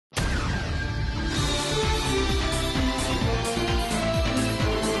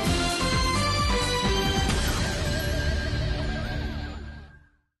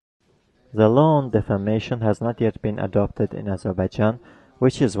The law on defamation has not yet been adopted in Azerbaijan,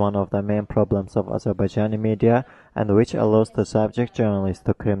 which is one of the main problems of Azerbaijani media and which allows to subject journalists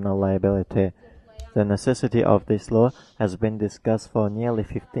to criminal liability. The necessity of this law has been discussed for nearly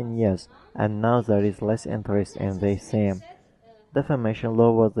 15 years, and now there is less interest in the same. Defamation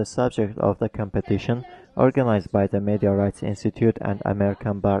law was the subject of the competition organized by the Media Rights Institute and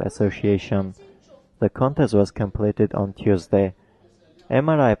American Bar Association. The contest was completed on Tuesday.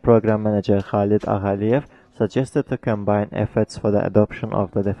 MRI program manager Khalid Agaliyev suggested to combine efforts for the adoption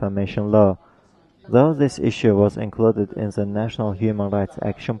of the defamation law. Though this issue was included in the National Human Rights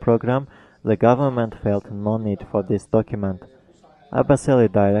Action Program, the government felt no need for this document.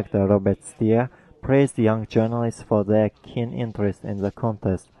 Azerbaijani director Robert Steere praised young journalists for their keen interest in the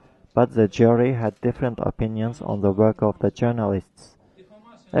contest, but the jury had different opinions on the work of the journalists.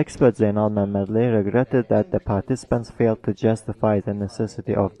 Expert Zeynal Mehmedli regretted that the participants failed to justify the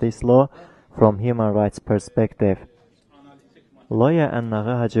necessity of this law from human rights perspective. Lawyer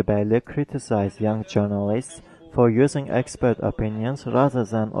Annağı Hacıbeyli criticized young journalists for using expert opinions rather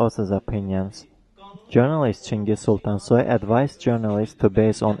than authors' opinions. Journalist Chingiz Sultansoy advised journalists to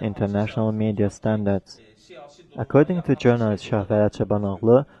base on international media standards. According to journalist Şahverat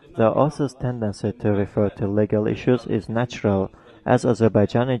Çobanoğlu, the author's tendency to refer to legal issues is natural, as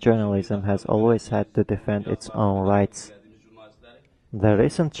Azerbaijani journalism has always had to defend its own rights. The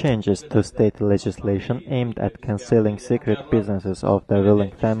recent changes to state legislation aimed at concealing secret businesses of the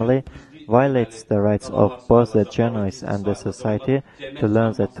ruling family violates the rights of both the journalists and the society to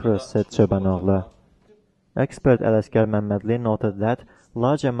learn the truth, said Çobanoğlu. Expert Ələsgər Məmmədli noted that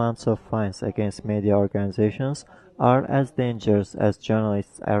large amounts of fines against media organizations are as dangerous as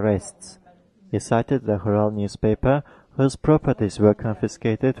journalists' arrests. He cited the Hural newspaper, whose properties were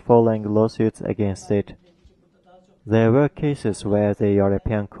confiscated following lawsuits against it. There were cases where the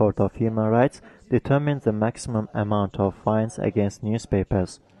European Court of Human Rights determined the maximum amount of fines against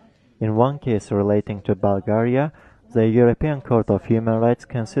newspapers. In one case relating to Bulgaria, the European Court of Human Rights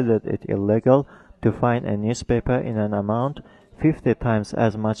considered it illegal to fine a newspaper in an amount 50 times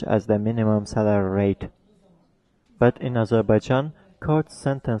as much as the minimum salary rate. But in Azerbaijan, courts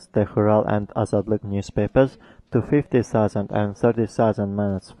sentenced the Hural and Azadlık newspapers to 50,000 and 30,000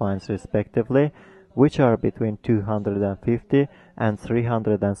 manat fines respectively, which are between 250 and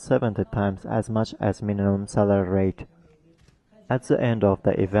 370 times as much as minimum salary rate. At the end of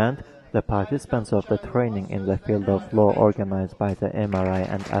the event, the participants of the training in the field of law organized by the MRI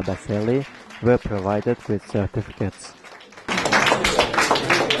and CEELI were provided with certificates.